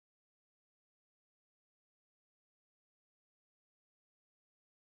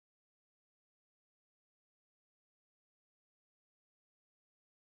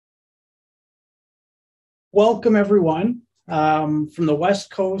Welcome, everyone, from the West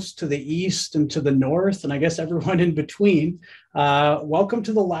Coast to the East and to the North, and I guess everyone in between. Welcome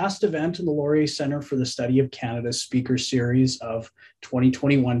to the last event in the Laurier Centre for the Study of Canada's speaker series of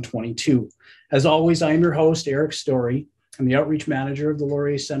 2021-22. As always, I am your host, Eric Story. I'm the Outreach Manager of the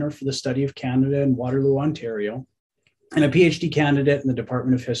Laurier Centre for the Study of Canada in Waterloo, Ontario, and a PhD candidate in the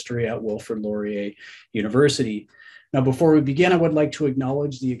Department of History at Wilfrid Laurier University. Now, before we begin, I would like to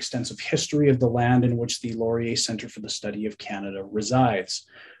acknowledge the extensive history of the land in which the Laurier Centre for the Study of Canada resides.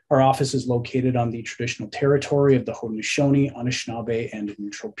 Our office is located on the traditional territory of the Haudenosaunee, Anishinaabek, and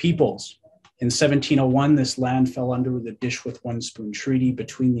Neutral peoples. In 1701, this land fell under the Dish with One Spoon Treaty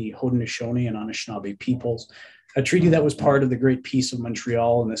between the Haudenosaunee and Anishinaabe peoples, a treaty that was part of the Great Peace of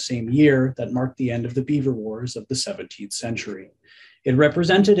Montreal in the same year that marked the end of the Beaver Wars of the 17th century. It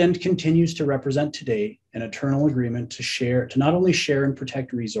represented and continues to represent today an eternal agreement to not only share and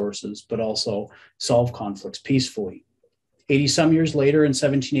protect resources, but also solve conflicts peacefully. 80-some years later, in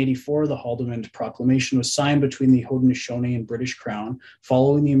 1784, the Haldimand Proclamation was signed between the Haudenosaunee and British Crown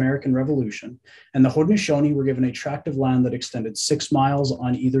following the American Revolution, and the Haudenosaunee were given a tract of land that extended 6 miles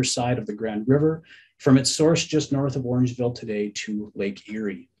on either side of the Grand River, from its source just north of Orangeville today to Lake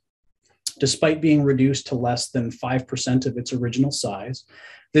Erie. Despite being reduced to less than 5% of its original size,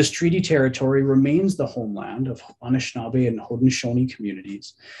 this treaty territory remains the homeland of Anishinaabe and Haudenosaunee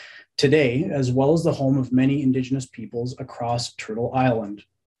communities today, as well as the home of many Indigenous peoples across Turtle Island.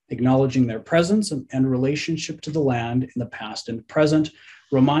 Acknowledging their presence and relationship to the land in the past and present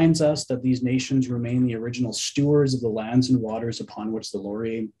reminds us that these nations remain the original stewards of the lands and waters upon which the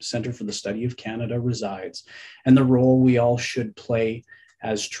Laurier Centre for the Study of Canada resides, and the role we all should play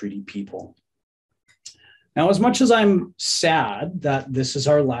as treaty people. Now, as much as I'm sad that this is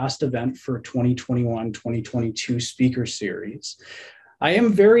our last event for 2021-2022 speaker series, I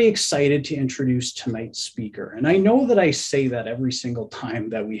am very excited to introduce tonight's speaker. And I know that I say that every single time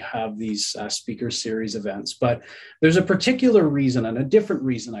that we have these speaker series events, but there's a particular reason and a different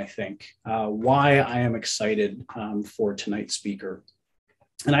reason, I think, why I am excited for tonight's speaker.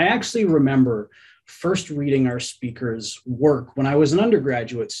 And I actually remember first reading our speaker's work when I was an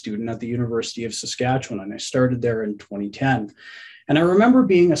undergraduate student at the University of Saskatchewan, and I started there in 2010. And I remember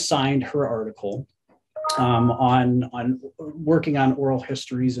being assigned her article on working on oral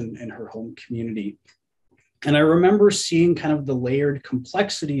histories in her home community. And I remember seeing kind of the layered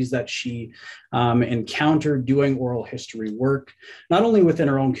complexities that she encountered doing oral history work, not only within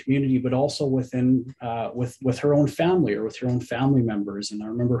her own community, but also within with her own family or with her own family members. And I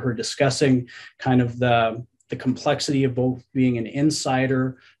remember her discussing kind of the complexity of both being an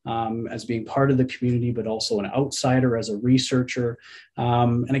insider as being part of the community, but also an outsider as a researcher.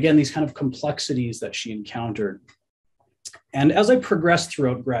 And again, these kind of complexities that she encountered. And as I progressed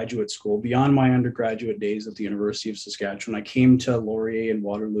throughout graduate school, beyond my undergraduate days at the University of Saskatchewan, I came to Laurier and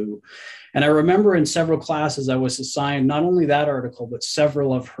Waterloo. And I remember in several classes, I was assigned not only that article, but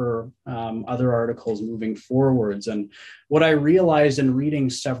several of her other articles moving forwards. And what I realized in reading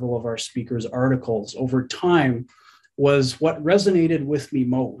several of our speakers' articles over time was what resonated with me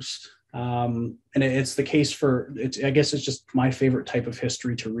most. And it's the case for, I guess it's just my favorite type of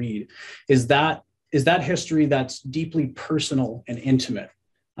history to read, is that history that's deeply personal and intimate.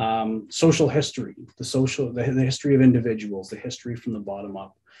 Social history, the history of individuals, the history from the bottom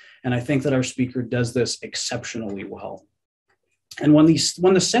up. And I think that our speaker does this exceptionally well. And when the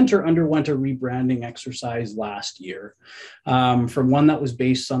center underwent a rebranding exercise last year, from one that was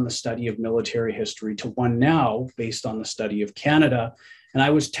based on the study of military history to one now based on the study of Canada, and I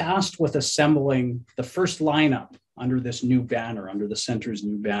was tasked with assembling the first lineup under this new banner, under the center's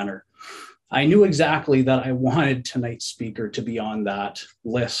new banner, I knew exactly that I wanted tonight's speaker to be on that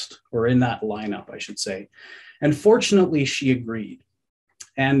list, or in that lineup, I should say. And fortunately, she agreed.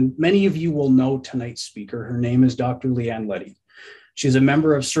 And many of you will know tonight's speaker. Her name is Dr. Lianne Leddy. She's a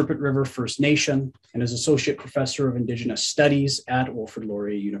member of Serpent River First Nation and is Associate Professor of Indigenous Studies at Wilfrid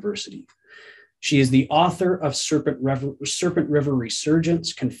Laurier University. She is the author of Serpent River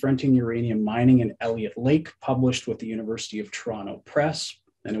Resurgence, Confronting Uranium Mining in Elliott Lake, published with the University of Toronto Press.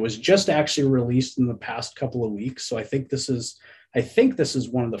 And it was just actually released in the past couple of weeks. So I think this is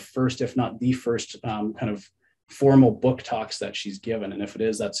one of the first, if not the first, kind of formal book talks that she's given. And if it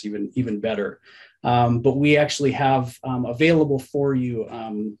is, that's even better. But we actually have available for you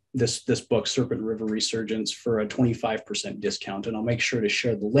this book, Serpent River Resurgence, for a 25% discount. And I'll make sure to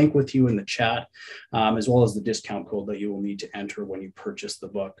share the link with you in the chat, as well as the discount code that you will need to enter when you purchase the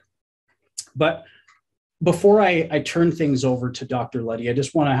book. But before I turn things over to Dr. Leddy, I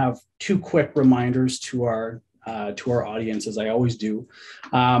just want to have two quick reminders to our to our audience, as I always do.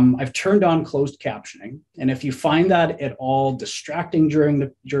 I've turned on closed captioning, and if you find that at all distracting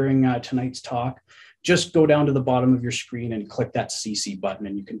during tonight's talk, just go down to the bottom of your screen and click that CC button,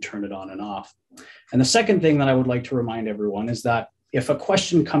 and you can turn it on and off. And the second thing that I would like to remind everyone is that if a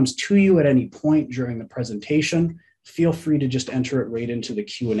question comes to you at any point during the presentation, feel free to just enter it right into the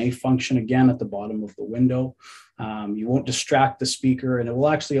Q&A function again at the bottom of the window. You won't distract the speaker, and it will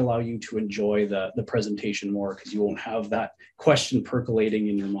actually allow you to enjoy the presentation more because you won't have that question percolating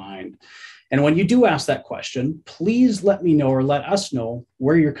in your mind. And when you do ask that question, please let me know or let us know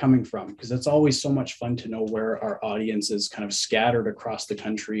where you're coming from, because it's always so much fun to know where our audience is kind of scattered across the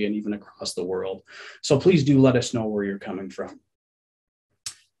country and even across the world. So please do let us know where you're coming from.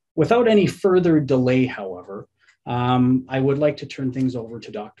 Without any further delay, however, I would like to turn things over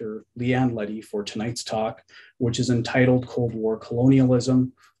to Dr. Lianne Leddy for tonight's talk, which is entitled Cold War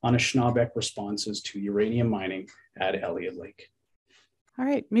Colonialism, Anishinaabek Responses to Uranium Mining at Elliott Lake. All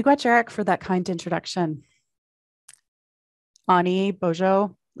right, miigwech Eric for that kind introduction. Ani,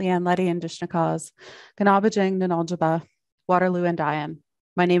 Bojo, Lianne Leddy, and Dishnakaz, Ganabajing, Nanaljaba, Waterloo, and Diane.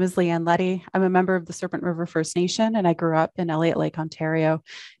 My name is Lianne Leddy. I'm a member of the Serpent River First Nation, and I grew up in Elliott Lake, Ontario,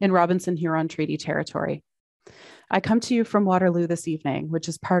 in Robinson-Huron Treaty Territory. I come to you from Waterloo this evening, which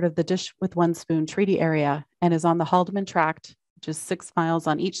is part of the Dish with One Spoon Treaty Area and is on the Haldeman Tract, which is 6 miles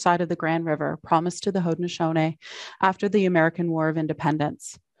on each side of the Grand River, promised to the Haudenosaunee after the American War of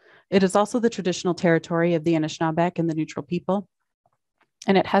Independence. It is also the traditional territory of the Anishinaabek and the Neutral People,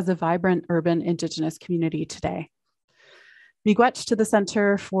 and it has a vibrant urban Indigenous community today. Miigwech to the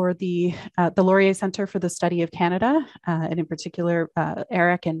Center for the Laurier Center for the Study of Canada, and in particular,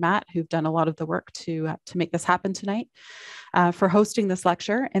 Eric and Matt, who've done a lot of the work to make this happen tonight, for hosting this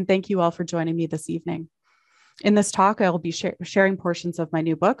lecture, and thank you all for joining me this evening. In this talk, I will be sharing portions of my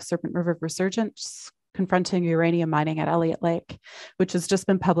new book, Serpent River Resurgence, Confronting Uranium Mining at Elliott Lake, which has just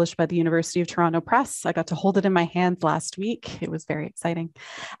been published by the University of Toronto Press. I got to hold it in my hands last week. It was very exciting.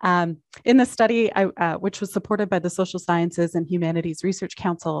 In this study, which was supported by the Social Sciences and Humanities Research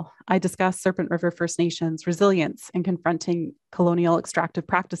Council, I discussed Serpent River First Nation's resilience in confronting colonial extractive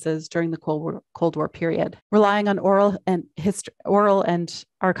practices during the Cold War period. Relying on oral and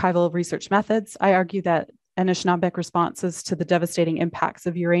archival research methods, I argue that Anishinaabek responses to the devastating impacts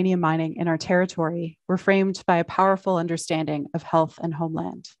of uranium mining in our territory were framed by a powerful understanding of health and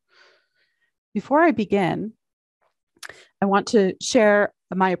homeland. Before I begin, I want to share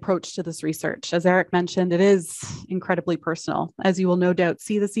my approach to this research. As Eric mentioned, it is incredibly personal. As you will no doubt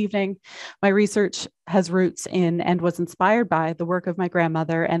see this evening, my research has roots in and was inspired by the work of my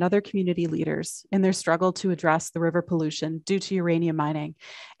grandmother and other community leaders in their struggle to address the river pollution due to uranium mining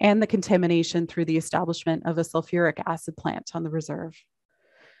and the contamination through the establishment of a sulfuric acid plant on the reserve.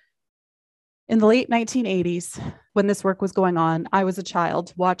 In the late 1980s, when this work was going on, I was a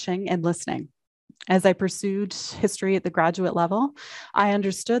child watching and listening. As I pursued history at the graduate level, I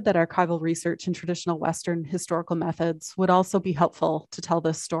understood that archival research and traditional Western historical methods would also be helpful to tell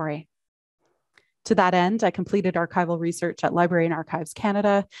this story. To that end, I completed archival research at Library and Archives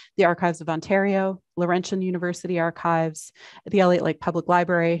Canada, the Archives of Ontario, Laurentian University Archives, the Elliott Lake Public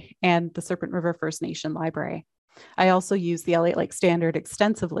Library, and the Serpent River First Nation Library. I also used the Elliott Lake Standard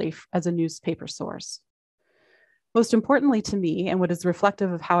extensively as a newspaper source. Most importantly to me, and what is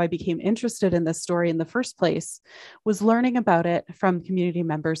reflective of how I became interested in this story in the first place, was learning about it from community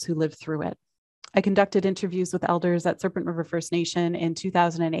members who lived through it. I conducted interviews with elders at Serpent River First Nation in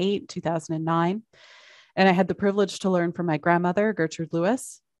 2008, 2009, and I had the privilege to learn from my grandmother, Gertrude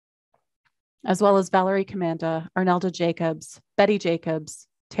Lewis, as well as Valerie Commanda, Arnelda Jacobs, Betty Jacobs,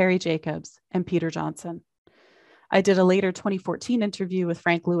 Terry Jacobs, and Peter Johnson. I did a later 2014 interview with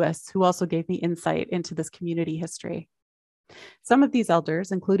Frank Lewis, who also gave me insight into this community history. Some of these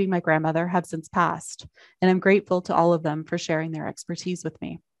elders, including my grandmother, have since passed, and I'm grateful to all of them for sharing their expertise with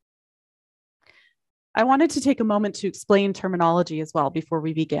me. I wanted to take a moment to explain terminology as well before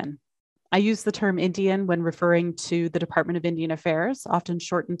we begin. I use the term Indian when referring to the Department of Indian Affairs, often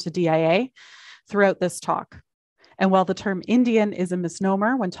shortened to DIA, throughout this talk. And while the term Indian is a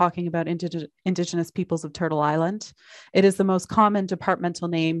misnomer when talking about Indigenous peoples of Turtle Island, it is the most common departmental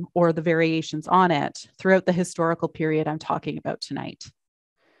name or the variations on it throughout the historical period I'm talking about tonight.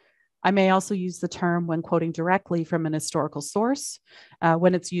 I may also use the term when quoting directly from an historical source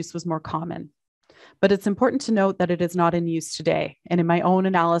when its use was more common. But it's important to note that it is not in use today. And in my own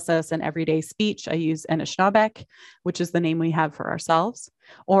analysis and everyday speech, I use Anishinaabek, which is the name we have for ourselves,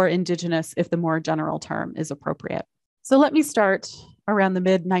 or Indigenous if the more general term is appropriate. So let me start around the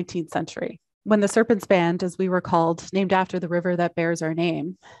mid-19th century. When the Serpents Band, as we were called, named after the river that bears our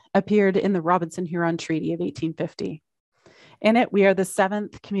name, appeared in the Robinson-Huron Treaty of 1850. In it, we are the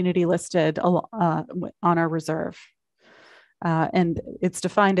 7th community listed on our reserve. And it's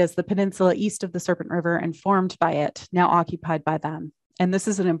defined as the peninsula east of the Serpent River and formed by it, now occupied by them. And this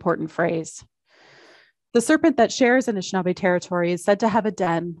is an important phrase. The serpent that shares Anishinaabe territory is said to have a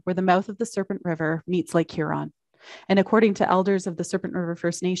den where the mouth of the Serpent River meets Lake Huron. And according to elders of the Serpent River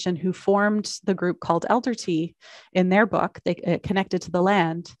First Nation who formed the group called Elder Tea, in their book, Connected to the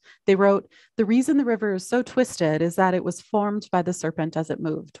Land, they wrote, "The reason the river is so twisted is that it was formed by the serpent as it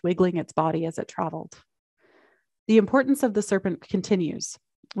moved, wiggling its body as it traveled." The importance of the serpent continues,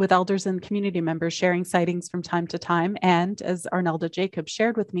 with elders and community members sharing sightings from time to time. And as Arnelda Jacobs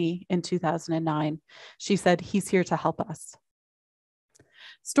shared with me in 2009, she said, "He's here to help us."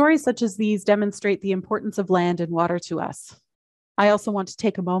 Stories such as these demonstrate the importance of land and water to us. I also want to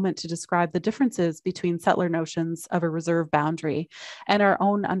take a moment to describe the differences between settler notions of a reserve boundary and our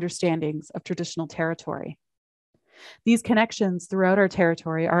own understandings of traditional territory. These connections throughout our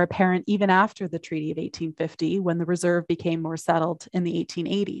territory are apparent even after the Treaty of 1850, when the reserve became more settled in the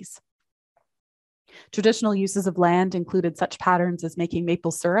 1880s. Traditional uses of land included such patterns as making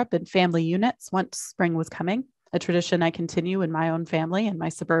maple syrup in family units once spring was coming, a tradition I continue in my own family in my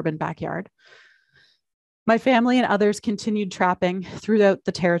suburban backyard. My family and others continued trapping throughout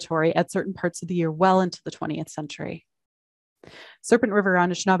the territory at certain parts of the year well into the 20th century. Serpent River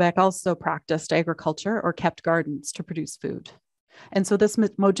Anishinaabek also practiced agriculture or kept gardens to produce food. And so this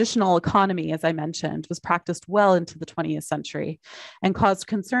medicinal economy, as I mentioned, was practiced well into the 20th century and caused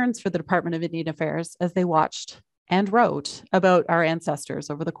concerns for the Department of Indian Affairs as they watched and wrote about our ancestors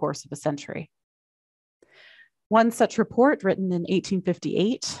over the course of a century. One such report, written in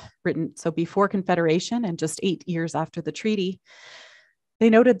 1858, written so before Confederation and just 8 years after the treaty, they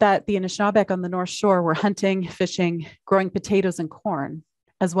noted that the Anishinaabek on the North Shore were hunting, fishing, growing potatoes and corn,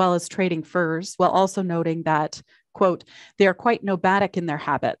 as well as trading furs, while also noting that, quote, "they are quite nomadic in their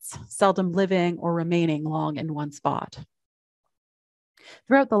habits, seldom living or remaining long in one spot."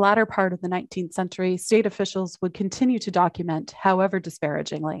 Throughout the latter part of the 19th century, state officials would continue to document, however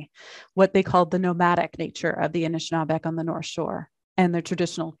disparagingly, what they called the nomadic nature of the Anishinaabek on the North Shore and their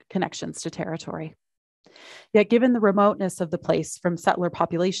traditional connections to territory. Yet, given the remoteness of the place from settler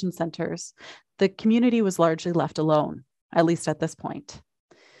population centers, the community was largely left alone, at least at this point.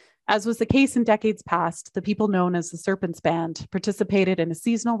 As was the case in decades past, the people known as the Serpents Band participated in a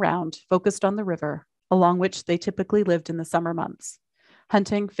seasonal round focused on the river, along which they typically lived in the summer months.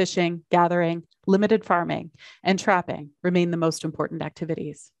 Hunting, fishing, gathering, limited farming, and trapping remain the most important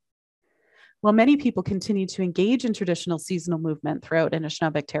activities. While many people continued to engage in traditional seasonal movement throughout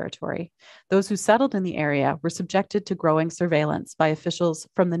Anishinaabek territory, those who settled in the area were subjected to growing surveillance by officials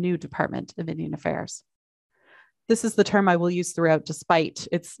from the new Department of Indian Affairs. This is the term I will use throughout, despite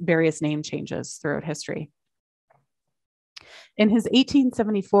its various name changes throughout history. In his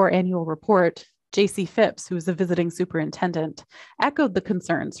 1874 annual report, J.C. Phipps, who was a visiting superintendent, echoed the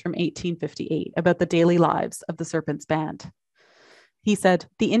concerns from 1858 about the daily lives of the Serpents Band. He said,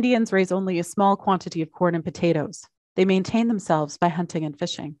 "The Indians raise only a small quantity of corn and potatoes. They maintain themselves by hunting and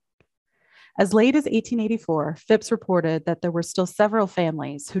fishing." As late as 1884, Phipps reported that there were still several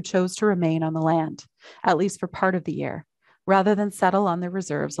families who chose to remain on the land, at least for part of the year, rather than settle on their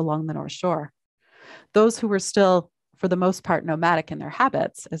reserves along the North Shore. Those who were still, for the most part, nomadic in their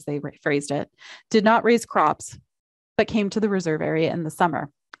habits, as they phrased it, did not raise crops, but came to the reserve area in the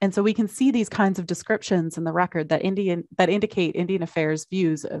summer. And so we can see these kinds of descriptions in the record that indicate Indian Affairs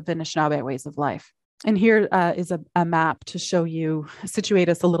views of Anishinaabe ways of life. And here is a map to show you, situate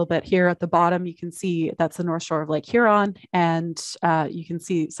us a little bit. Here at the bottom, you can see that's the North Shore of Lake Huron, and you can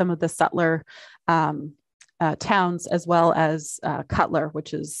see some of the settler towns, as well as Cutler,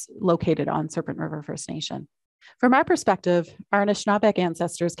 which is located on Serpent River First Nation. From our perspective, our Anishinaabek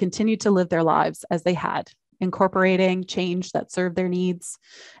ancestors continued to live their lives as they had, incorporating change that served their needs,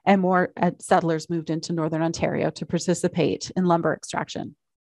 and more settlers moved into Northern Ontario to participate in lumber extraction.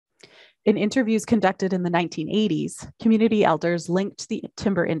 In interviews conducted in the 1980s, community elders linked the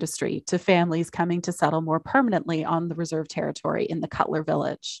timber industry to families coming to settle more permanently on the reserve territory in the Cutler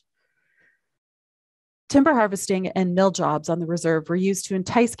village. Timber harvesting and mill jobs on the reserve were used to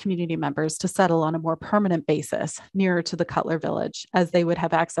entice community members to settle on a more permanent basis nearer to the Cutler village, as they would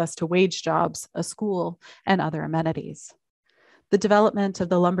have access to wage jobs, a school, and other amenities. The development of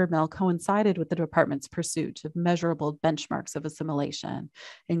the lumber mill coincided with the department's pursuit of measurable benchmarks of assimilation,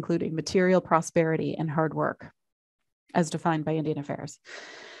 including material prosperity and hard work, as defined by Indian Affairs.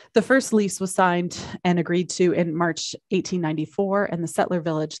 The first lease was signed and agreed to in March 1894, and the settler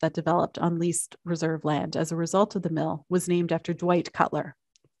village that developed on leased reserve land as a result of the mill was named after Dwight Cutler,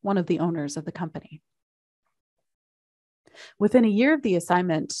 one of the owners of the company. Within a year of the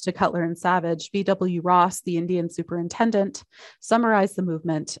assignment to Cutler and Savage, B.W. Ross, the Indian superintendent, summarized the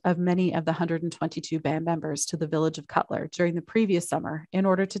movement of many of the 122 band members to the village of Cutler during the previous summer in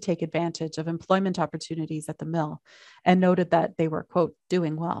order to take advantage of employment opportunities at the mill, and noted that they were, quote,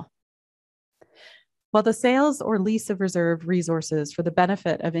 doing well. While the sales or lease of reserve resources for the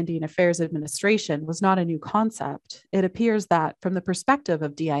benefit of Indian Affairs Administration was not a new concept, it appears that, from the perspective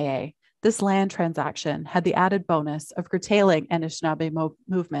of DIA, this land transaction had the added bonus of curtailing Anishinaabe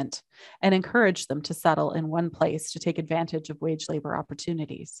movement and encouraged them to settle in one place to take advantage of wage labor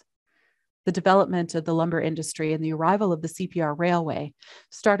opportunities. The development of the lumber industry and the arrival of the CPR railway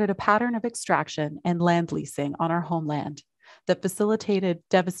started a pattern of extraction and land leasing on our homeland that facilitated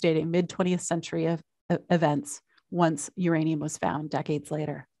devastating mid-20th century events once uranium was found decades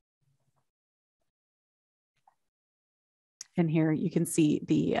later. And here you can see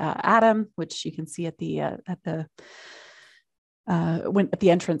the atom, which you can see at the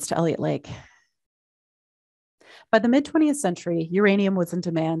entrance to Elliott Lake. By the mid-20th century, uranium was in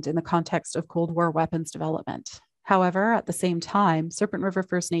demand in the context of Cold War weapons development. However, at the same time, Serpent River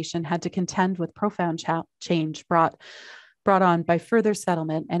First Nation had to contend with profound change brought on by further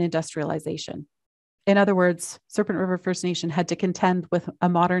settlement and industrialization. In other words, Serpent River First Nation had to contend with a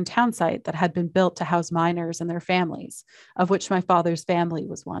modern town site that had been built to house miners and their families, of which my father's family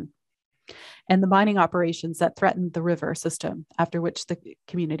was one, and the mining operations that threatened the river system, after which the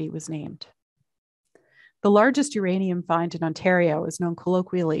community was named. The largest uranium find in Ontario is known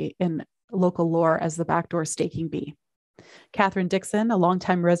colloquially in local lore as the backdoor staking bee. Catherine Dixon, a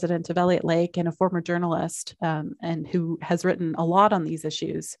longtime resident of Elliott Lake and a former journalist, and who has written a lot on these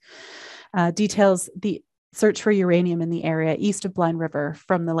issues, details the search for uranium in the area east of Blind River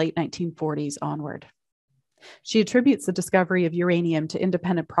from the late 1940s onward. She attributes the discovery of uranium to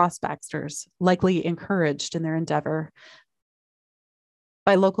independent prospectors, likely encouraged in their endeavor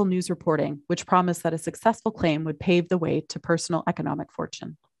by local news reporting, which promised that a successful claim would pave the way to personal economic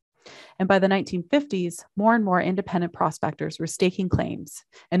fortune. And by the 1950s, more and more independent prospectors were staking claims,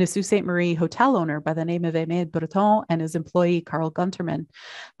 and a Sault Ste. Marie hotel owner by the name of Aimé Breton and his employee Carl Gunterman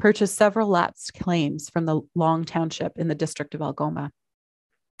purchased several lapsed claims from the Long Township in the district of Algoma.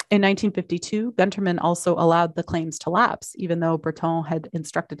 In 1952, Gunterman also allowed the claims to lapse, even though Breton had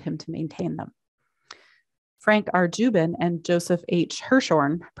instructed him to maintain them. Frank R. Jubin and Joseph H.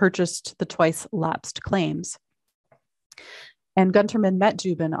 Hirshhorn purchased the twice lapsed claims. And Gunterman met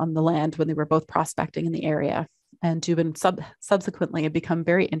Jubin on the land when they were both prospecting in the area. And Jubin subsequently had become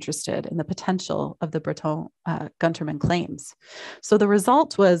very interested in the potential of the Breton-Gunterman claims. So the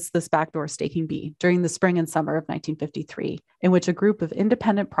result was this backdoor staking bee during the spring and summer of 1953, in which a group of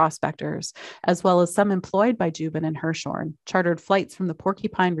independent prospectors, as well as some employed by Jubin and Hirshhorn, chartered flights from the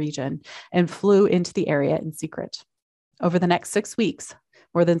Porcupine region and flew into the area in secret. Over the next 6 weeks,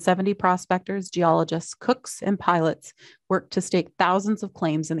 more than 70 prospectors, geologists, cooks, and pilots worked to stake thousands of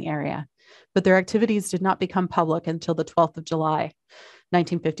claims in the area, but their activities did not become public until the 12th of July,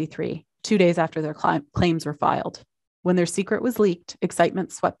 1953, 2 days after their claims were filed. When their secret was leaked,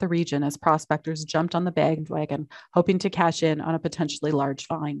 excitement swept the region as prospectors jumped on the bandwagon, hoping to cash in on a potentially large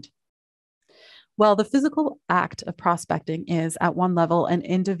find. While the physical act of prospecting is, at one level, an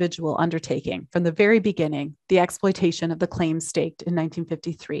individual undertaking, from the very beginning, the exploitation of the claims staked in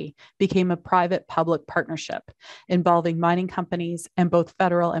 1953 became a private-public partnership involving mining companies and both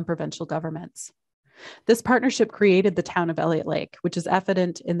federal and provincial governments. This partnership created the town of Elliott Lake, which is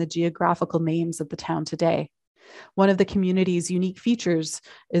evident in the geographical names of the town today. One of the community's unique features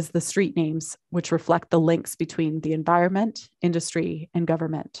is the street names, which reflect the links between the environment, industry, and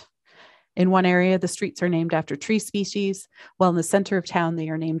government. In one area, the streets are named after tree species, while in the center of town, they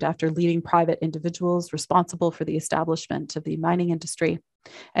are named after leading private individuals responsible for the establishment of the mining industry.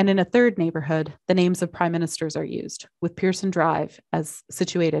 And in a third neighborhood, the names of prime ministers are used, with Pearson Drive as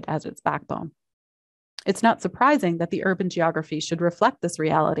situated as its backbone. It's not surprising that the urban geography should reflect this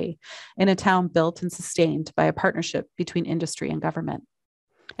reality in a town built and sustained by a partnership between industry and government.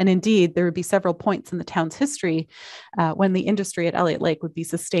 And indeed, there would be several points in the town's history when the industry at Elliott Lake would be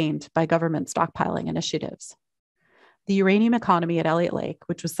sustained by government stockpiling initiatives. The uranium economy at Elliott Lake,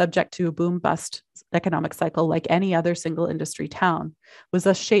 which was subject to a boom-bust economic cycle like any other single industry town, was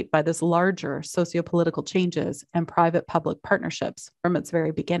thus shaped by this larger sociopolitical changes and private-public partnerships from its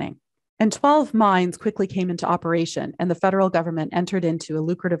very beginning. And 12 mines quickly came into operation, and the federal government entered into a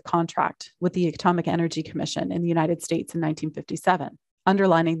lucrative contract with the Atomic Energy Commission in the United States in 1957.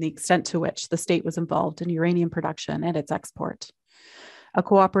 underlining the extent to which the state was involved in uranium production and its export. A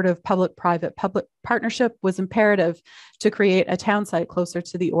cooperative public-private partnership was imperative to create a town site closer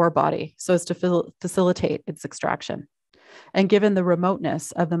to the ore body so as to facilitate its extraction. And given the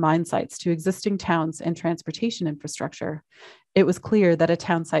remoteness of the mine sites to existing towns and transportation infrastructure, it was clear that a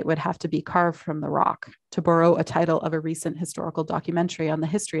town site would have to be carved from the rock, to borrow a title of a recent historical documentary on the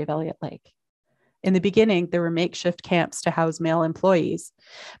history of Elliott Lake. In the beginning, there were makeshift camps to house male employees,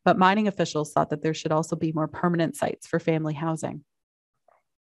 but mining officials thought that there should also be more permanent sites for family housing.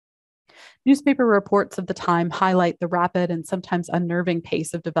 Newspaper reports of the time highlight the rapid and sometimes unnerving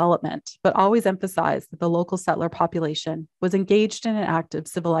pace of development, but always emphasize that the local settler population was engaged in an active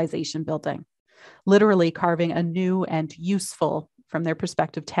civilization building, literally carving a new and useful, from their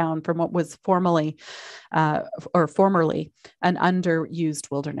perspective, town from what was formerly an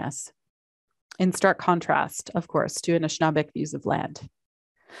underused wilderness. In stark contrast, of course, to Anishinaabek views of land.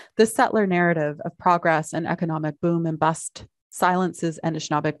 This settler narrative of progress and economic boom and bust silences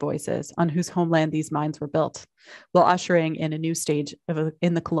Anishinaabek voices on whose homeland these mines were built, while ushering in a new stage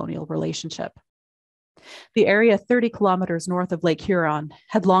in the colonial relationship. The area 30 kilometers north of Lake Huron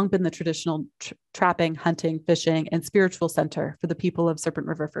had long been the traditional trapping, hunting, fishing, and spiritual center for the people of Serpent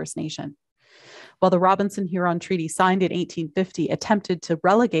River First Nation. While the Robinson-Huron Treaty signed in 1850 attempted to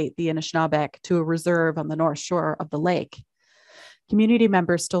relegate the Anishinaabek to a reserve on the north shore of the lake, community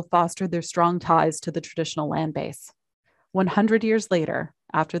members still fostered their strong ties to the traditional land base. 100 years later,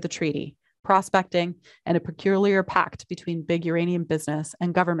 after the treaty, prospecting and a peculiar pact between big uranium business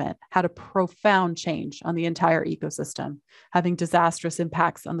and government had a profound change on the entire ecosystem, having disastrous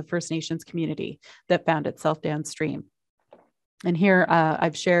impacts on the First Nations community that found itself downstream. And here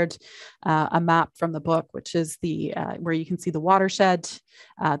I've shared a map from the book, which is the where you can see the watershed,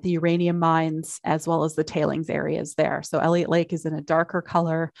 the uranium mines, as well as the tailings areas there. So Elliott Lake is in a darker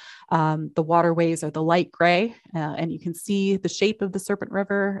color. The waterways are the light gray, and you can see the shape of the Serpent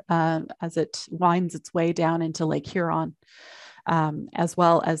River as it winds its way down into Lake Huron, as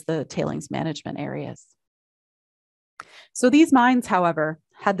well as the tailings management areas. So these mines, however,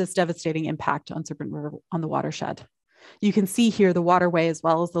 had this devastating impact on Serpent River, on the watershed. You can see here the waterway as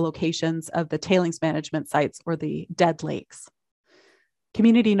well as the locations of the tailings management sites, or the dead lakes.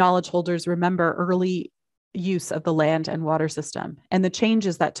 Community knowledge holders remember early use of the land and water system and the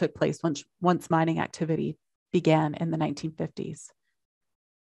changes that took place once mining activity began in the 1950s.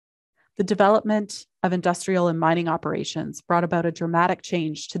 The development of industrial and mining operations brought about a dramatic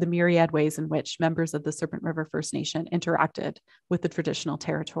change to the myriad ways in which members of the Serpent River First Nation interacted with the traditional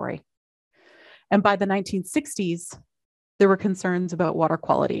territory. And by the 1960s, there were concerns about water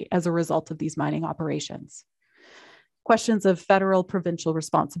quality as a result of these mining operations. Questions of federal provincial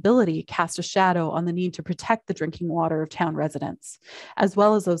responsibility cast a shadow on the need to protect the drinking water of town residents, as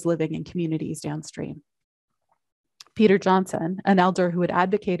well as those living in communities downstream. Peter Johnson, an elder who had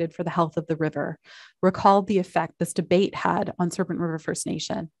advocated for the health of the river, recalled the effect this debate had on Serpent River First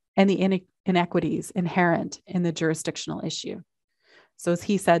Nation and the inequities inherent in the jurisdictional issue. So as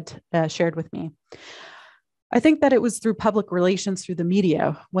he said, shared with me, I think that it was through public relations, through the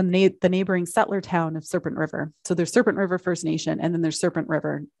media, when the neighboring settler town of Serpent River, so there's Serpent River First Nation, and then there's Serpent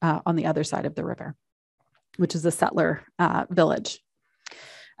River on the other side of the river, which is a settler village.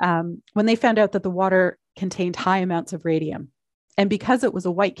 When they found out that the water contained high amounts of radium, and because it was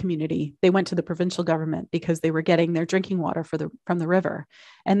a white community, they went to the provincial government because they were getting their drinking water from the river.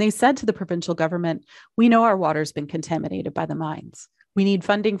 And they said to the provincial government, we know our water's been contaminated by the mines. We need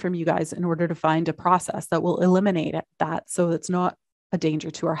funding from you guys in order to find a process that will eliminate that so it's not a danger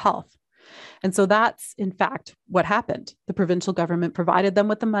to our health. And so that's, in fact, what happened. The provincial government provided them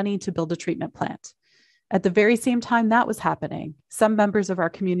with the money to build a treatment plant. At the very same time that was happening, some members of our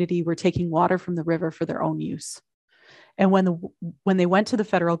community were taking water from the river for their own use. And when they went to the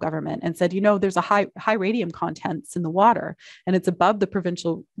federal government and said, you know, there's a high radium contents in the water and it's above the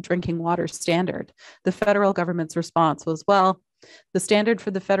provincial drinking water standard, the federal government's response was, well, the standard for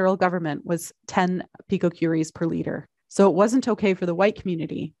the federal government was 10 picocuries per liter. So it wasn't okay for the white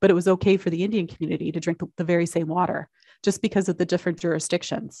community, but it was okay for the Indian community to drink the very same water, just because of the different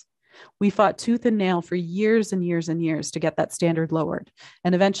jurisdictions. We fought tooth and nail for years and years and years to get that standard lowered.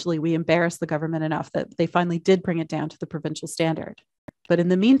 And eventually we embarrassed the government enough that they finally did bring it down to the provincial standard. But in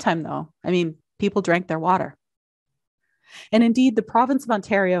the meantime, though, I mean, people drank their water. And indeed, the province of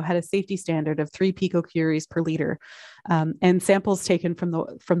Ontario had a safety standard of 3 picocuries per liter, and samples taken from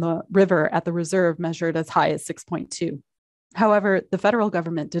the river at the reserve measured as high as 6.2. However, the federal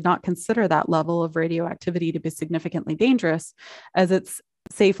government did not consider that level of radioactivity to be significantly dangerous, as its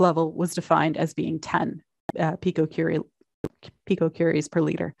safe level was defined as being 10 picocurie picocuries per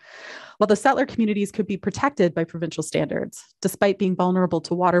liter. While the settler communities could be protected by provincial standards, despite being vulnerable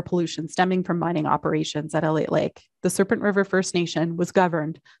to water pollution stemming from mining operations at Elliott Lake, the Serpent River First Nation was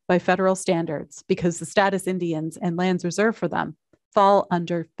governed by federal standards because the status Indians and lands reserved for them fall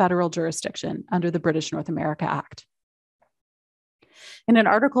under federal jurisdiction under the British North America Act. In an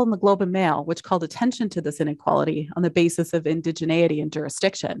article in the Globe and Mail, which called attention to this inequality on the basis of indigeneity and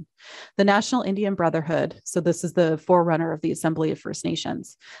jurisdiction, the National Indian Brotherhood, so this is the forerunner of the Assembly of First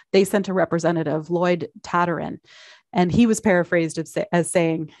Nations, they sent a representative, Lloyd Tatarin, and he was paraphrased as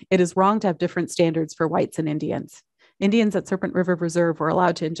saying, "It is wrong to have different standards for whites and Indians. Indians at Serpent River Reserve were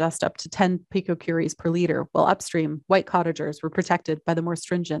allowed to ingest up to 10 picocuries per liter, while upstream, white cottagers were protected by the more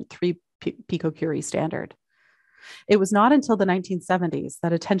stringent 3 picocurie standard." It was not until the 1970s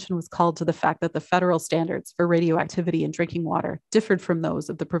that attention was called to the fact that the federal standards for radioactivity in drinking water differed from those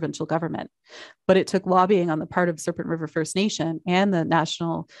of the provincial government. But it took lobbying on the part of Serpent River First Nation and the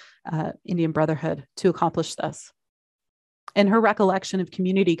National Indian Brotherhood to accomplish this. In her recollection of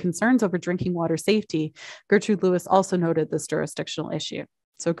community concerns over drinking water safety, Gertrude Lewis also noted this jurisdictional issue.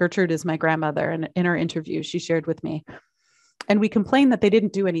 So Gertrude is my grandmother, and in our interview, she shared with me, "And we complained that they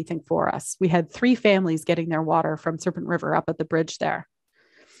didn't do anything for us. We had 3 families getting their water from Serpent River up at the bridge there.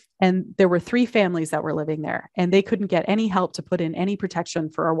 And there were 3 families that were living there, and they couldn't get any help to put in any protection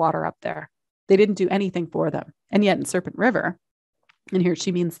for our water up there. They didn't do anything for them. And yet in Serpent River," and here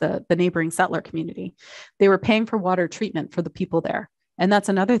she means the neighboring settler community, "they were paying for water treatment for the people there. And that's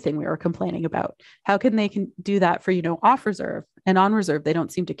another thing we were complaining about. How can they do that for, off reserve, and on reserve, they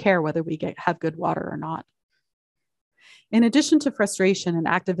don't seem to care whether we have good water or not." In addition to frustration and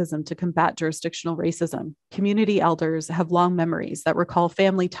activism to combat jurisdictional racism, community elders have long memories that recall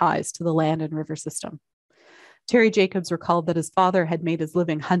family ties to the land and river system. Terry Jacobs recalled that his father had made his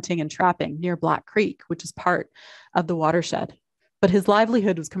living hunting and trapping near Black Creek, which is part of the watershed. But his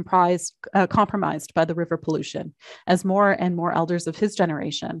livelihood was compromised by the river pollution, as more and more elders of his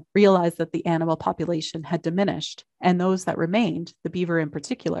generation realized that the animal population had diminished, and those that remained, the beaver in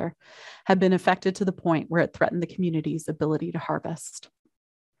particular, had been affected to the point where it threatened the community's ability to harvest.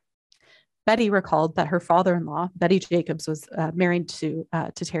 Betty recalled that her father-in-law, Betty Jacobs, was married to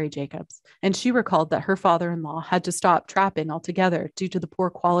Terry Jacobs, and she recalled that her father-in-law had to stop trapping altogether due to the poor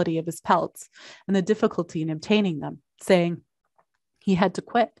quality of his pelts and the difficulty in obtaining them, saying, he had to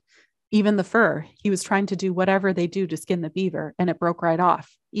quit. Even the fur, he was trying to do whatever they do to skin the beaver, and it broke right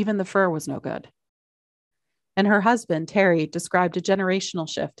off. Even the fur was no good. And her husband, Terry, described a generational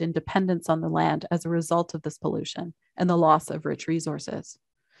shift in dependence on the land as a result of this pollution and the loss of rich resources.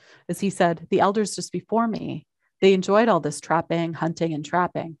 As he said, "The elders just before me, they enjoyed all this trapping, hunting, and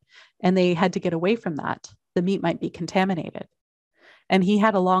trapping, and they had to get away from that. The meat might be contaminated." And he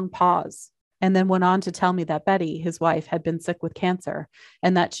had a long pause, and then went on to tell me that Betty, his wife, had been sick with cancer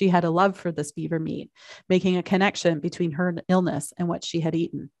and that she had a love for this beaver meat, making a connection between her illness and what she had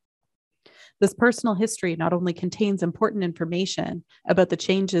eaten. This personal history not only contains important information about the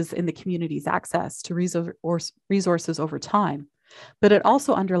changes in the community's access to resources over time, but it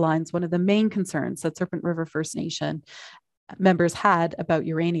also underlines one of the main concerns that Serpent River First Nation members had about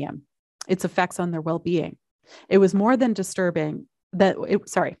uranium, its effects on their well-being. It was more than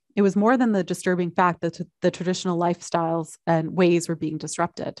it was more than the disturbing fact that the traditional lifestyles and ways were being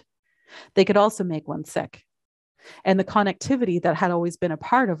disrupted. They could also make one sick. And the connectivity that had always been a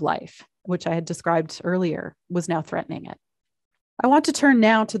part of life, which I had described earlier, was now threatening it. I want to turn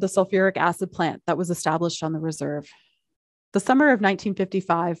now to the sulfuric acid plant that was established on the reserve. The summer of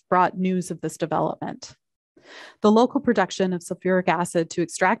 1955 brought news of this development. The local production of sulfuric acid to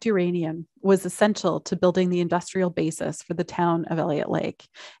extract uranium was essential to building the industrial basis for the town of Elliott Lake,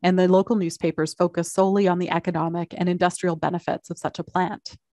 and the local newspapers focused solely on the economic and industrial benefits of such a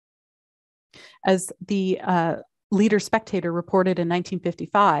plant. As the Leader Spectator reported in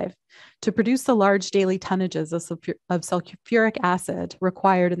 1955, to produce the large daily tonnages of sulfuric acid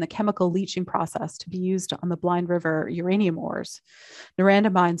required in the chemical leaching process to be used on the Blind River uranium ores,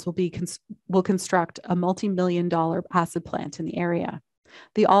 Noranda Mines will construct a multi-million-dollar acid plant in the area.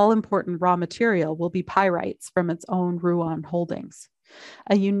 The all-important raw material will be pyrites from its own Ruan holdings.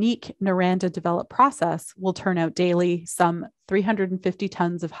 A unique Noranda-developed process will turn out daily some 350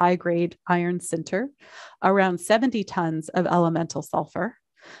 tons of high-grade iron sinter, around 70 tons of elemental sulfur,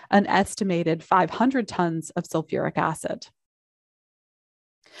 an estimated 500 tons of sulfuric acid.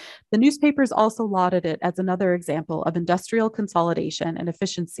 The newspapers also lauded it as another example of industrial consolidation and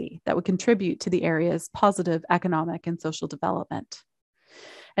efficiency that would contribute to the area's positive economic and social development.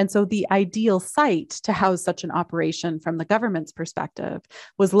 And so the ideal site to house such an operation from the government's perspective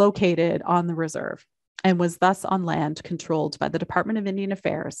was located on the reserve, and was thus on land controlled by the Department of Indian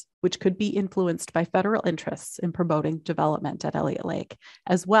Affairs, which could be influenced by federal interests in promoting development at Elliott Lake,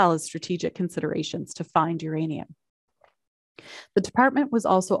 as well as strategic considerations to find uranium. The department was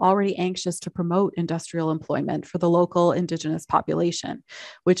also already anxious to promote industrial employment for the local Indigenous population,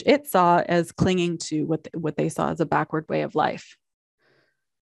 which it saw as clinging to what they saw as a backward way of life.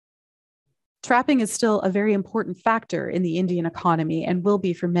 Trapping is still a very important factor in the Indian economy and will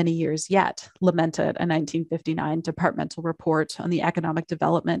be for many years yet, lamented a 1959 departmental report on the economic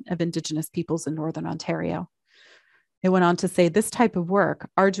development of Indigenous peoples in Northern Ontario. It went on to say this type of work,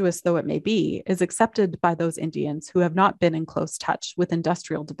 arduous though it may be, is accepted by those Indians who have not been in close touch with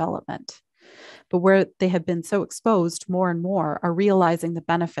industrial development, but where they have been so exposed more and more are realizing the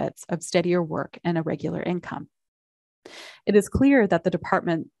benefits of steadier work and a regular income. It is clear that the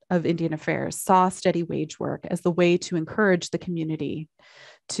Department of Indian Affairs saw steady wage work as the way to encourage the community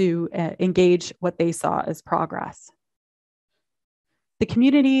to engage what they saw as progress. The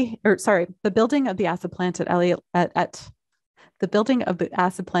building of the acid plant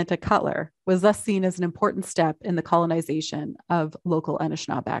at Cutler was thus seen as an important step in the colonization of local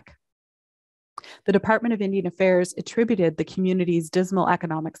Anishinaabek. The Department of Indian Affairs attributed the community's dismal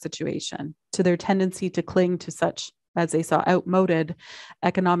economic situation to their tendency to cling to such, as they saw, outmoded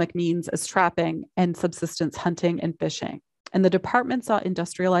economic means as trapping and subsistence hunting and fishing. And the department saw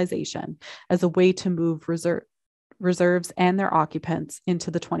industrialization as a way to move reserves and their occupants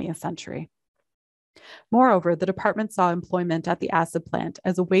into the 20th century. Moreover, the department saw employment at the acid plant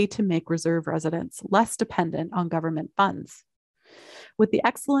as a way to make reserve residents less dependent on government funds. With the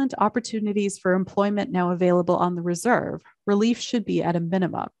excellent opportunities for employment now available on the reserve, relief should be at a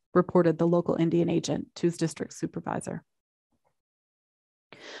minimum, reported the local Indian agent to his district supervisor.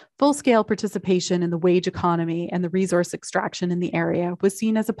 Full-scale participation in the wage economy and the resource extraction in the area was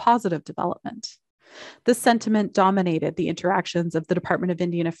seen as a positive development. This sentiment dominated the interactions of the Department of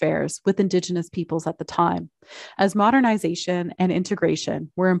Indian Affairs with Indigenous peoples at the time, as modernization and integration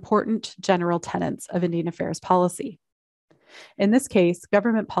were important general tenets of Indian Affairs policy. In this case,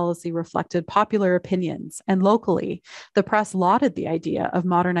 government policy reflected popular opinions, and locally, the press lauded the idea of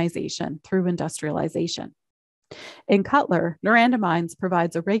modernization through industrialization. In Cutler, Noranda Mines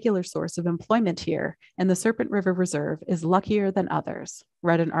provides a regular source of employment here, and the Serpent River Reserve is luckier than others,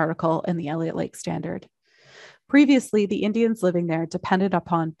 read an article in the Elliott Lake Standard. Previously, the Indians living there depended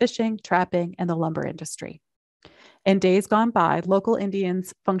upon fishing, trapping, and the lumber industry. In days gone by, local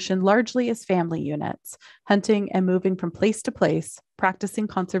Indians functioned largely as family units, hunting and moving from place to place, practicing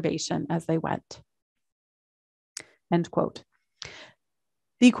conservation as they went. End quote.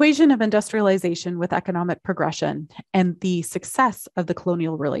 The equation of industrialization with economic progression and the success of the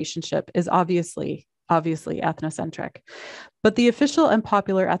colonial relationship is obviously ethnocentric. But the official and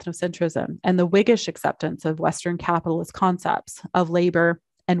popular ethnocentrism and the Whiggish acceptance of Western capitalist concepts of labor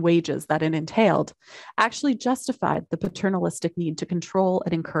and wages that it entailed actually justified the paternalistic need to control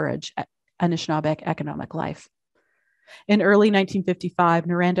and encourage Anishinaabek economic life. In early 1955,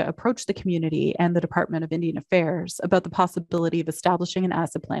 Noranda approached the community and the Department of Indian Affairs about the possibility of establishing an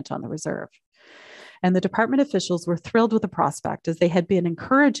acid plant on the reserve. And the department officials were thrilled with the prospect, as they had been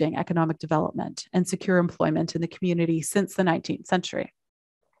encouraging economic development and secure employment in the community since the 19th century.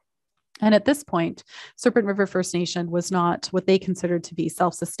 And at this point, Serpent River First Nation was not what they considered to be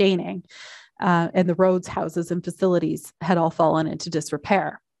self-sustaining, and the roads, houses, and facilities had all fallen into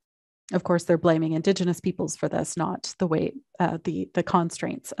disrepair. Of course, they're blaming Indigenous peoples for this, not the way the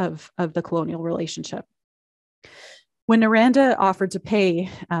constraints of the colonial relationship. When Noranda offered to pay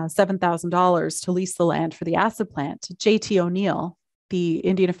 $7,000 to lease the land for the acid plant, J.T. O'Neill, the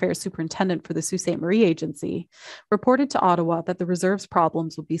Indian Affairs Superintendent for the Sault Ste. Marie Agency, reported to Ottawa that the reserve's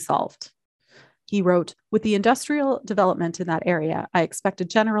problems would be solved. He wrote, "With the industrial development in that area, I expect a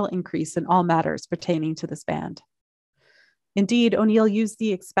general increase in all matters pertaining to this band." Indeed, O'Neill used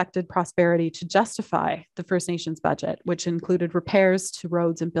the expected prosperity to justify the First Nations budget, which included repairs to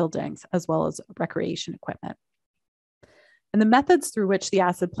roads and buildings, as well as recreation equipment. And the methods through which the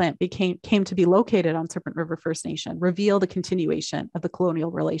acid plant came to be located on Serpent River First Nation reveal the continuation of the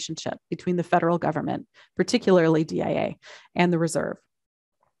colonial relationship between the federal government, particularly DIA, and the reserve.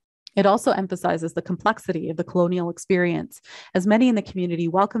 It also emphasizes the complexity of the colonial experience, as many in the community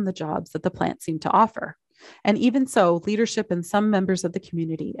welcome the jobs that the plant seemed to offer. And even so, leadership and some members of the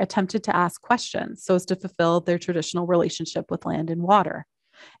community attempted to ask questions so as to fulfill their traditional relationship with land and water.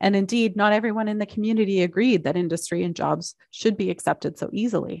 And indeed, not everyone in the community agreed that industry and jobs should be accepted so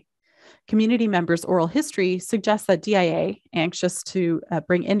easily. Community members' oral history suggests that DIA, anxious to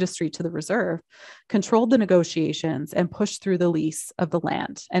bring industry to the reserve, controlled the negotiations and pushed through the lease of the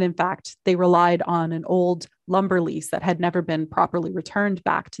land. And in fact, they relied on an old lumber lease that had never been properly returned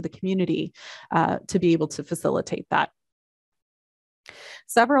back to the community to be able to facilitate that.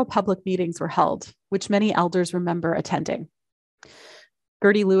 Several public meetings were held, which many elders remember attending.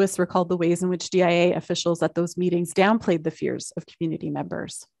 Gertie Lewis recalled the ways in which DIA officials at those meetings downplayed the fears of community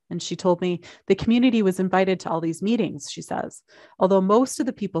members. And she told me the community was invited to all these meetings, she says, although most of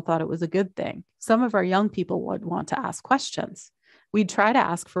the people thought it was a good thing. Some of our young people would want to ask questions. We'd try to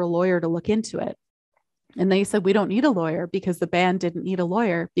ask for a lawyer to look into it. And they said, we don't need a lawyer because the band didn't need a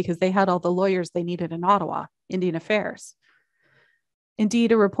lawyer because they had all the lawyers they needed in Ottawa, Indian Affairs.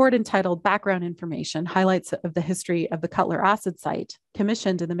 Indeed, a report entitled Background Information, Highlights of the History of the Cutler Acid Site,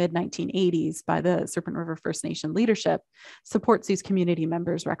 commissioned in the mid-1980s by the Serpent River First Nation leadership, supports these community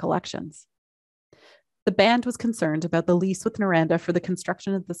members' recollections. The band was concerned about the lease with Noranda for the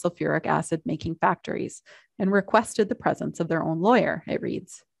construction of the sulfuric acid making factories and requested the presence of their own lawyer, it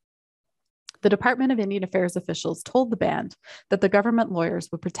reads. The Department of Indian Affairs officials told the band that the government lawyers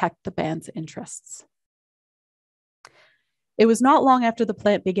would protect the band's interests. It was not long after the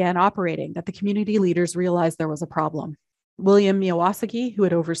plant began operating that the community leaders realized there was a problem. William Miyawasaki, who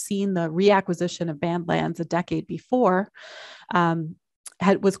had overseen the reacquisition of band lands a decade before,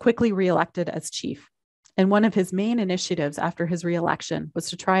 was quickly reelected as chief. And one of his main initiatives after his reelection was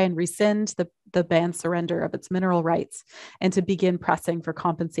to try and rescind the band's surrender of its mineral rights and to begin pressing for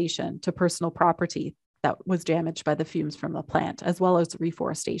compensation to personal property that was damaged by the fumes from the plant, as well as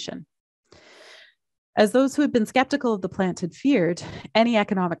reforestation. As those who had been skeptical of the plant had feared, any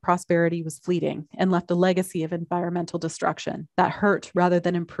economic prosperity was fleeting and left a legacy of environmental destruction that hurt rather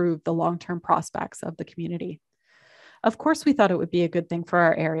than improved the long-term prospects of the community. Of course, we thought it would be a good thing for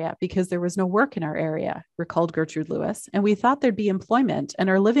our area because there was no work in our area, recalled Gertrude Lewis, and we thought there'd be employment and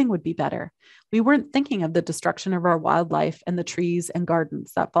our living would be better. We weren't thinking of the destruction of our wildlife and the trees and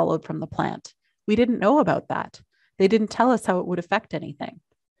gardens that followed from the plant. We didn't know about that. They didn't tell us how it would affect anything.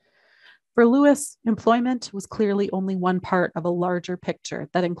 For Lewis, employment was clearly only one part of a larger picture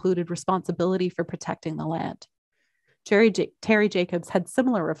that included responsibility for protecting the land. Terry Jacobs had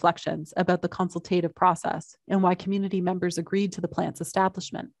similar reflections about the consultative process and why community members agreed to the plant's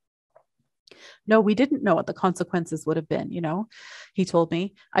establishment. No, we didn't know what the consequences would have been, he told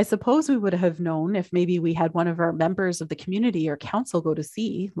me. I suppose we would have known if maybe we had one of our members of the community or council go to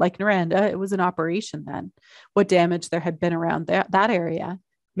see, like Noranda, it was an operation then, what damage there had been around that area.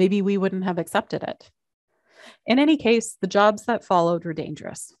 Maybe we wouldn't have accepted it. In any case, the jobs that followed were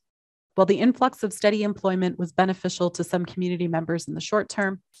dangerous. While the influx of steady employment was beneficial to some community members in the short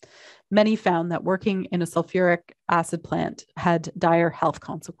term, many found that working in a sulfuric acid plant had dire health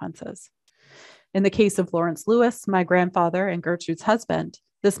consequences. In the case of Lawrence Lewis, my grandfather and Gertrude's husband,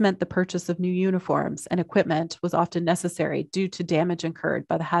 this meant the purchase of new uniforms and equipment was often necessary due to damage incurred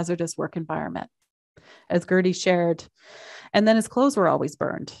by the hazardous work environment. As Gertie shared, and then his clothes were always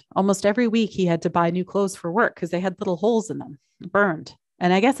burned. Almost every week he had to buy new clothes for work because they had little holes in them, burned.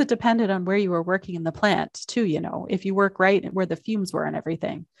 And I guess it depended on where you were working in the plant too, if you work right where the fumes were and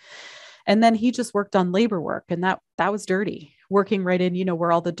everything. And then he just worked on labor work and that was dirty, working right in,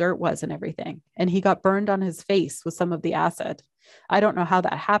 where all the dirt was and everything. And he got burned on his face with some of the acid. I don't know how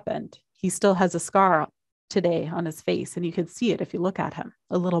that happened. He still has a scar today on his face and you can see it if you look at him,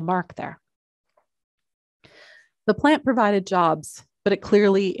 a little mark there. The plant provided jobs, but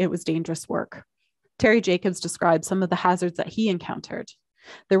it was dangerous work. Terry Jacobs described some of the hazards that he encountered.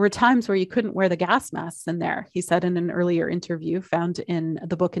 There were times where you couldn't wear the gas masks in there, he said in an earlier interview found in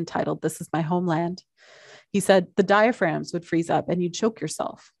the book entitled This Is My Homeland. He said the diaphragms would freeze up and you'd choke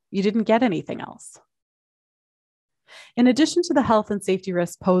yourself. You didn't get anything else. In addition to the health and safety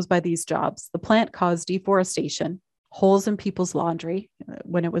risks posed by these jobs, the plant caused deforestation, holes in people's laundry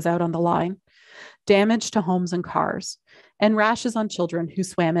when it was out on the line, damage to homes and cars, and rashes on children who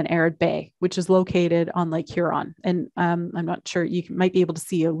swam in Arid Bay, which is located on Lake Huron. And I'm not sure, you might be able to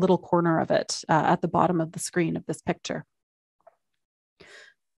see a little corner of it at the bottom of the screen of this picture.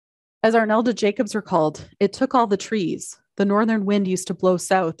 As Arnelda Jacobs recalled, it took all the trees. The northern wind used to blow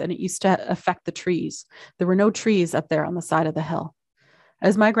south and it used to affect the trees. There were no trees up there on the side of the hill.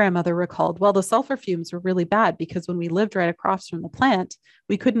 As my grandmother recalled, the sulfur fumes were really bad because when we lived right across from the plant,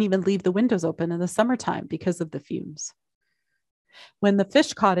 we couldn't even leave the windows open in the summertime because of the fumes. When the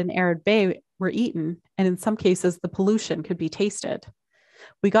fish caught in Arid Bay were eaten, and in some cases the pollution could be tasted.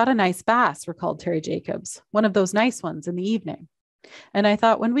 We got a nice bass, recalled Terry Jacobs, one of those nice ones in the evening. And I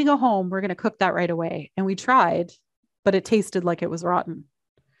thought, when we go home, we're going to cook that right away. And we tried, but it tasted like it was rotten.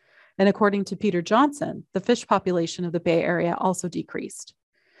 And according to Peter Johnson, the fish population of the Bay Area also decreased.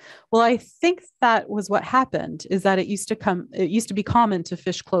 Well, I think that was what happened, is that it used to be common to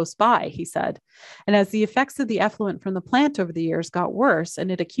fish close by, he said. And as the effects of the effluent from the plant over the years got worse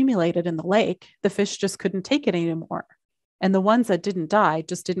and it accumulated in the lake, the fish just couldn't take it anymore. And the ones that didn't die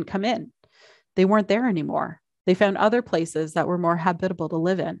just didn't come in. They weren't there anymore. They found other places that were more habitable to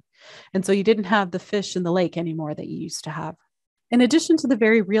live in. And so you didn't have the fish in the lake anymore that you used to have. In addition to the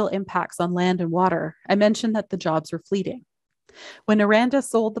very real impacts on land and water, I mentioned that the jobs were fleeting. When Noranda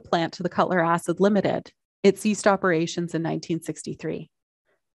sold the plant to the Cutler Acid Limited, it ceased operations in 1963.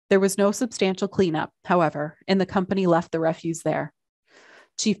 There was no substantial cleanup, however, and the company left the refuse there.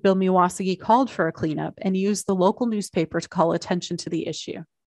 Chief Bill Miwasagi called for a cleanup and used the local newspaper to call attention to the issue.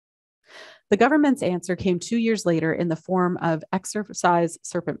 The government's answer came 2 years later in the form of Exercise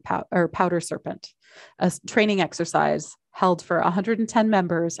Serpent Powder Serpent, a training exercise held for 110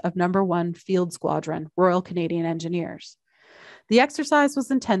 members of No. 1 Field Squadron, Royal Canadian Engineers. The exercise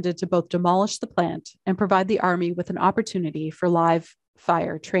was intended to both demolish the plant and provide the Army with an opportunity for live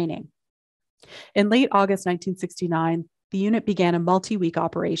fire training. In late August 1969, the unit began a multi-week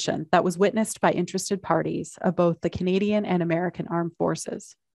operation that was witnessed by interested parties of both the Canadian and American armed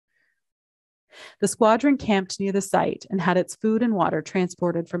forces. The squadron camped near the site and had its food and water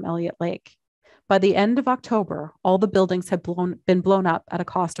transported from Elliott Lake. By the end of October, all the buildings had been blown up at a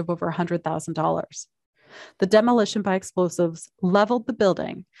cost of over $100,000. The demolition by explosives leveled the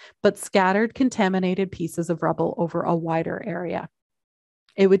building, but scattered contaminated pieces of rubble over a wider area.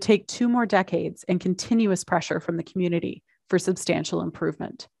 It would take 2 more decades and continuous pressure from the community for substantial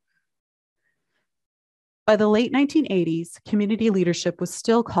improvement. By the late 1980s, community leadership was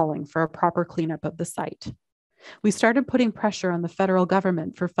still calling for a proper cleanup of the site. We started putting pressure on the federal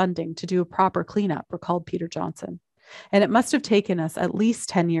government for funding to do a proper cleanup, recalled Peter Johnson. And it must have taken us at least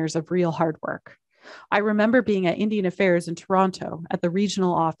 10 years of real hard work. I remember being at Indian Affairs in Toronto at the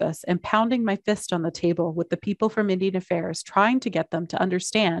regional office and pounding my fist on the table with the people from Indian Affairs, trying to get them to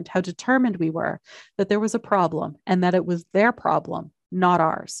understand how determined we were that there was a problem and that it was their problem, not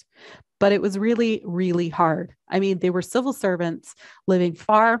ours. But it was really, really hard. I mean, they were civil servants living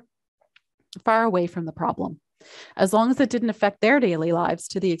far, far away from the problem. As long as it didn't affect their daily lives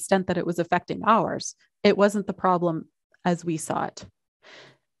to the extent that it was affecting ours, it wasn't the problem as we saw it.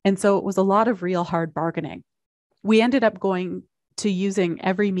 And so it was a lot of real hard bargaining. We ended up going to using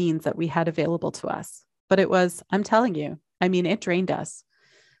every means that we had available to us. But it was, I'm telling you, I mean, it drained us.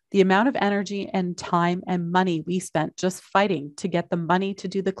 The amount of energy and time and money we spent just fighting to get the money to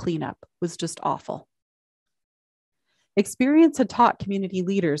do the cleanup was just awful. Experience had taught community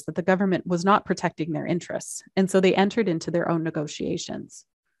leaders that the government was not protecting their interests, and so they entered into their own negotiations.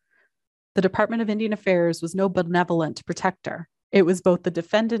 The Department of Indian Affairs was no benevolent protector. It was both the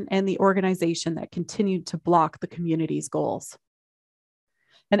defendant and the organization that continued to block the community's goals.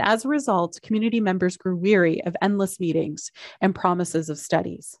 And as a result, community members grew weary of endless meetings and promises of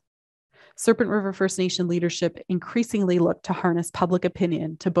studies. Serpent River First Nation leadership increasingly looked to harness public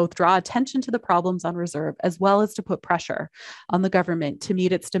opinion to both draw attention to the problems on reserve, as well as to put pressure on the government to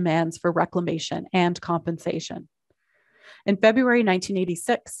meet its demands for reclamation and compensation. In February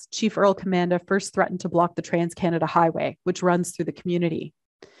 1986, Chief Earl Commanda first threatened to block the Trans-Canada Highway, which runs through the community.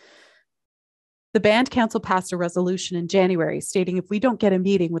 The Band Council passed a resolution in January stating if we don't get a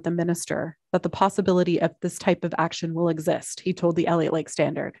meeting with the minister, that the possibility of this type of action will exist, he told the Elliott Lake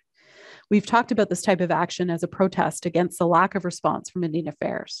Standard. We've talked about this type of action as a protest against the lack of response from Indian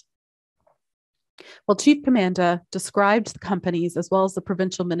Affairs. Well, Chief Commanda described the companies as well as the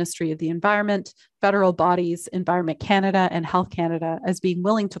Provincial Ministry of the Environment, federal bodies, Environment Canada and Health Canada as being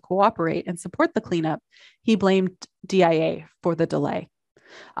willing to cooperate and support the cleanup. He blamed DIA for the delay.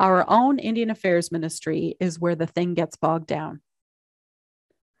 Our own Indian Affairs Ministry is where the thing gets bogged down.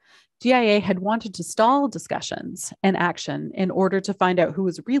 DIA had wanted to stall discussions and action in order to find out who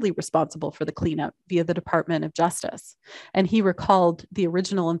was really responsible for the cleanup via the Department of Justice. And he recalled the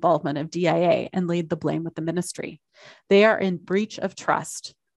original involvement of DIA and laid the blame with the ministry. They are in breach of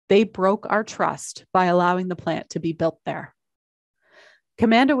trust. They broke our trust by allowing the plant to be built there.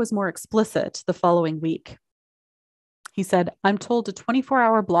 Commanda was more explicit the following week. He said, I'm told a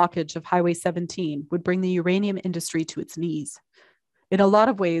 24-hour blockage of Highway 17 would bring the uranium industry to its knees. In a lot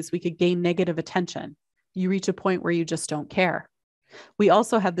of ways, we could gain negative attention. You reach a point where you just don't care. We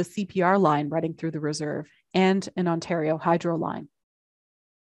also have the CPR line running through the reserve and an Ontario hydro line.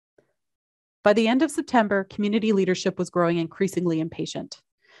 By the end of September, community leadership was growing increasingly impatient.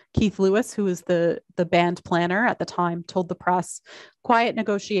 Keith Lewis, who was the band planner at the time, told the press, "Quiet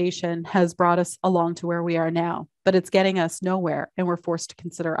negotiation has brought us along to where we are now, but it's getting us nowhere, and we're forced to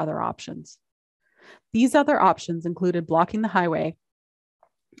consider other options." These other options included blocking the highway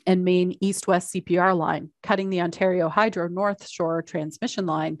and main east-west CPR line, cutting the Ontario Hydro North Shore transmission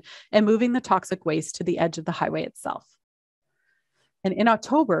line, and moving the toxic waste to the edge of the highway itself. And in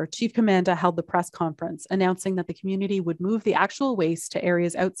October, Chief Commanda held the press conference announcing that the community would move the actual waste to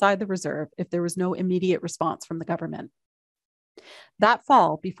areas outside the reserve if there was no immediate response from the government. That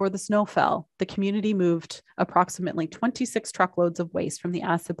fall, before the snow fell, the community moved approximately 26 truckloads of waste from the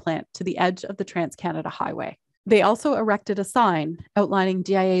acid plant to the edge of the Trans-Canada Highway. They also erected a sign outlining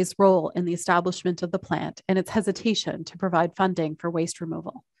DIA's role in the establishment of the plant and its hesitation to provide funding for waste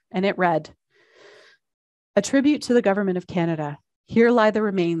removal. And it read, "A tribute to the Government of Canada. Here lie the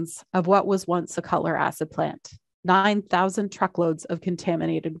remains of what was once a Cutler acid plant, 9,000 truckloads of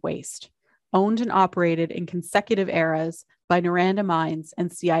contaminated waste, owned and operated in consecutive eras by Noranda Mines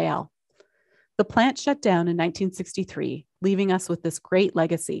and CIL. The plant shut down in 1963, leaving us with this great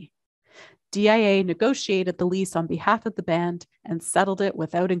legacy. DIA negotiated the lease on behalf of the band and settled it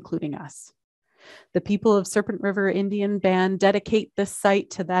without including us. The people of Serpent River Indian Band dedicate this site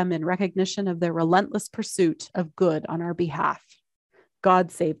to them in recognition of their relentless pursuit of good on our behalf.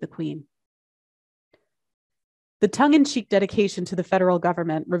 God save the Queen." The tongue-in-cheek dedication to the federal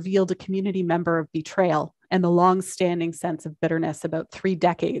government revealed a community member of betrayal and the long-standing sense of bitterness about 3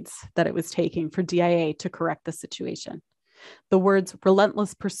 decades that it was taking for DIA to correct the situation. The words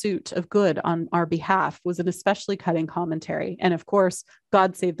 "relentless pursuit of good on our behalf" was an especially cutting commentary. And of course,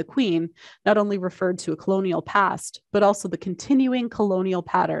 "God save the Queen" not only referred to a colonial past, but also the continuing colonial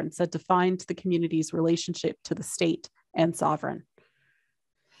patterns that defined the community's relationship to the state and sovereign.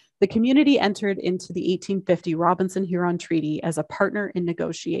 The community entered into the 1850 Robinson-Huron Treaty as a partner in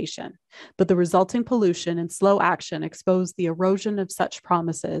negotiation, but the resulting pollution and slow action exposed the erosion of such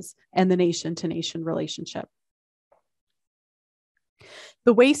promises and the nation-to-nation relationship.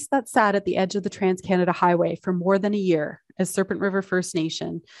 The waste that sat at the edge of the Trans-Canada Highway for more than a year as Serpent River First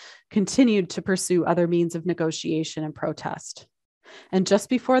Nation continued to pursue other means of negotiation and protest. And just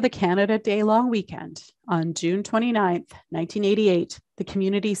before the Canada Day long weekend, on June 29th, 1988, the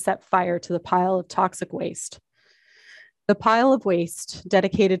community set fire to the pile of toxic waste. The pile of waste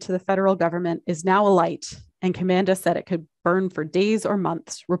dedicated to the federal government is now alight, and Commanda said it could burn for days or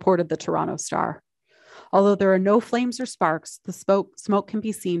months, reported the Toronto Star. Although there are no flames or sparks, the smoke can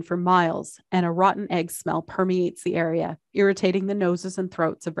be seen for miles, and a rotten egg smell permeates the area, irritating the noses and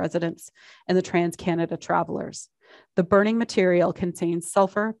throats of residents and the Trans-Canada travelers. The burning material contains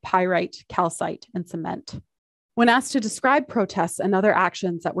sulfur, pyrite, calcite, and cement. When asked to describe protests and other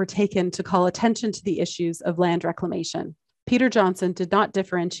actions that were taken to call attention to the issues of land reclamation, Peter Johnson did not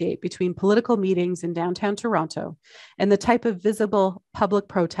differentiate between political meetings in downtown Toronto and the type of visible public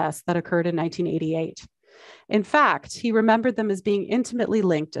protests that occurred in 1988. In fact, he remembered them as being intimately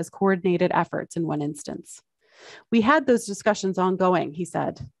linked as coordinated efforts in one instance. "We had those discussions ongoing," he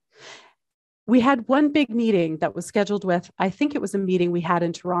said. "We had one big meeting that was scheduled with, I think it was a meeting we had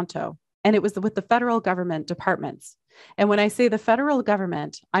in Toronto, and it was with the federal government departments. And when I say the federal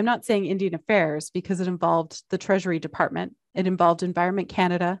government, I'm not saying Indian Affairs because it involved the Treasury Department. It involved Environment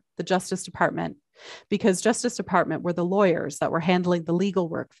Canada, the Justice Department, because Justice Department were the lawyers that were handling the legal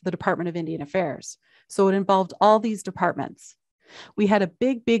work for the Department of Indian Affairs. So it involved all these departments. We had a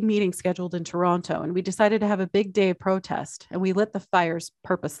big meeting scheduled in Toronto, and we decided to have a big day of protest, and we lit the fires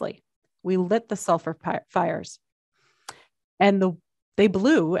purposely. We lit the sulfur fires. And they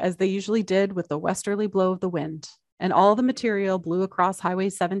blew, as they usually did, with the westerly blow of the wind. And all the material blew across Highway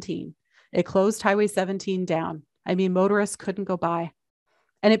 17. It closed Highway 17 down. I mean, motorists couldn't go by.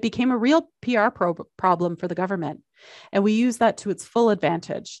 And it became a real PR problem for the government. And we used that to its full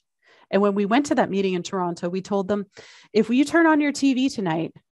advantage. And when we went to that meeting in Toronto, we told them, if you turn on your TV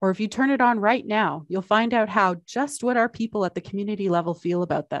tonight, or if you turn it on right now, you'll find out just what our people at the community level feel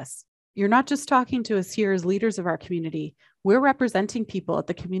about this. You're not just talking to us here as leaders of our community. We're representing people at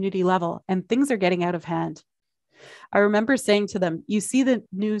the community level, and things are getting out of hand. I remember saying to them, you see the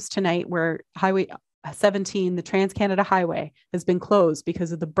news tonight where Highway 17, the Trans-Canada Highway, has been closed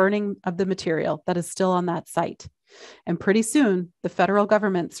because of the burning of the material that is still on that site. And pretty soon, the federal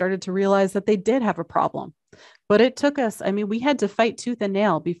government started to realize that they did have a problem. But it took us, we had to fight tooth and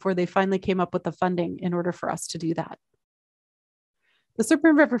nail before they finally came up with the funding in order for us to do that. The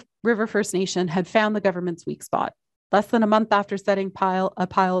Serpent River First Nation had found the government's weak spot. Less than a month after setting a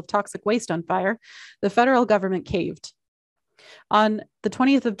pile of toxic waste on fire, the federal government caved. On the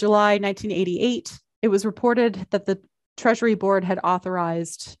 20th of July, 1988, it was reported that the Treasury Board had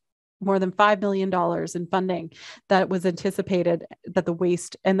authorized more than $5 million in funding that was anticipated that the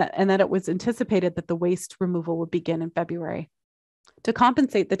waste and that it was anticipated that the waste removal would begin in February. To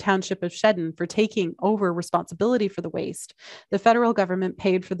compensate the township of Shedden for taking over responsibility for the waste, the federal government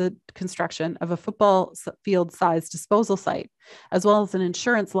paid for the construction of a football field-sized disposal site, as well as an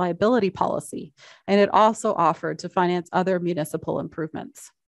insurance liability policy, and it also offered to finance other municipal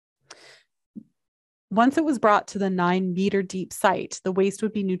improvements. Once it was brought to the 9-meter deep site, the waste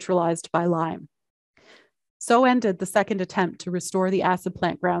would be neutralized by lime. So ended the second attempt to restore the acid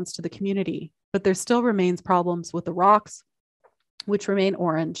plant grounds to the community, but there still remains problems with the rocks, which remain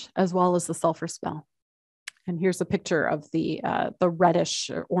orange, as well as the sulfur smell. And here's a picture of the reddish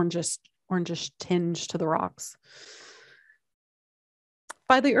or orangish tinge to the rocks.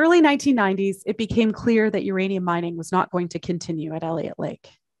 By the early 1990s, it became clear that uranium mining was not going to continue at Elliott Lake.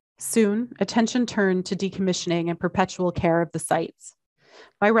 Soon, attention turned to decommissioning and perpetual care of the sites.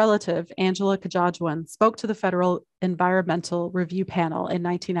 My relative, Angela Kajajwan, spoke to the Federal Environmental Review Panel in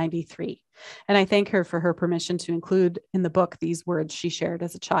 1993, and I thank her for her permission to include in the book these words she shared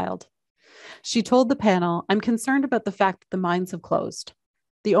as a child. She told the panel, "I'm concerned about the fact that the mines have closed.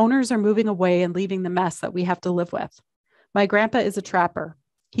 The owners are moving away and leaving the mess that we have to live with. My grandpa is a trapper.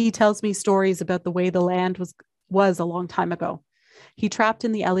 He tells me stories about the way the land was a long time ago. He trapped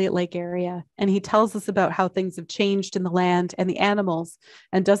in the Elliott Lake area, and he tells us about how things have changed in the land and the animals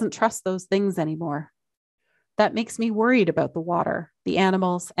and doesn't trust those things anymore. That makes me worried about the water, the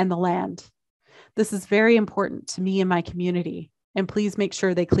animals, and the land. This is very important to me and my community, and please make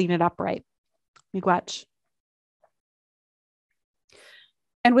sure they clean it up right. Miigwech."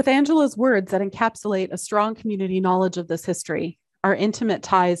 And with Angela's words that encapsulate a strong community knowledge of this history, our intimate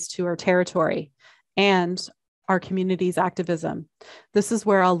ties to our territory, and our community's activism, this is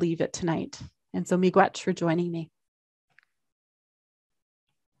where I'll leave it tonight. And so miigwech for joining me.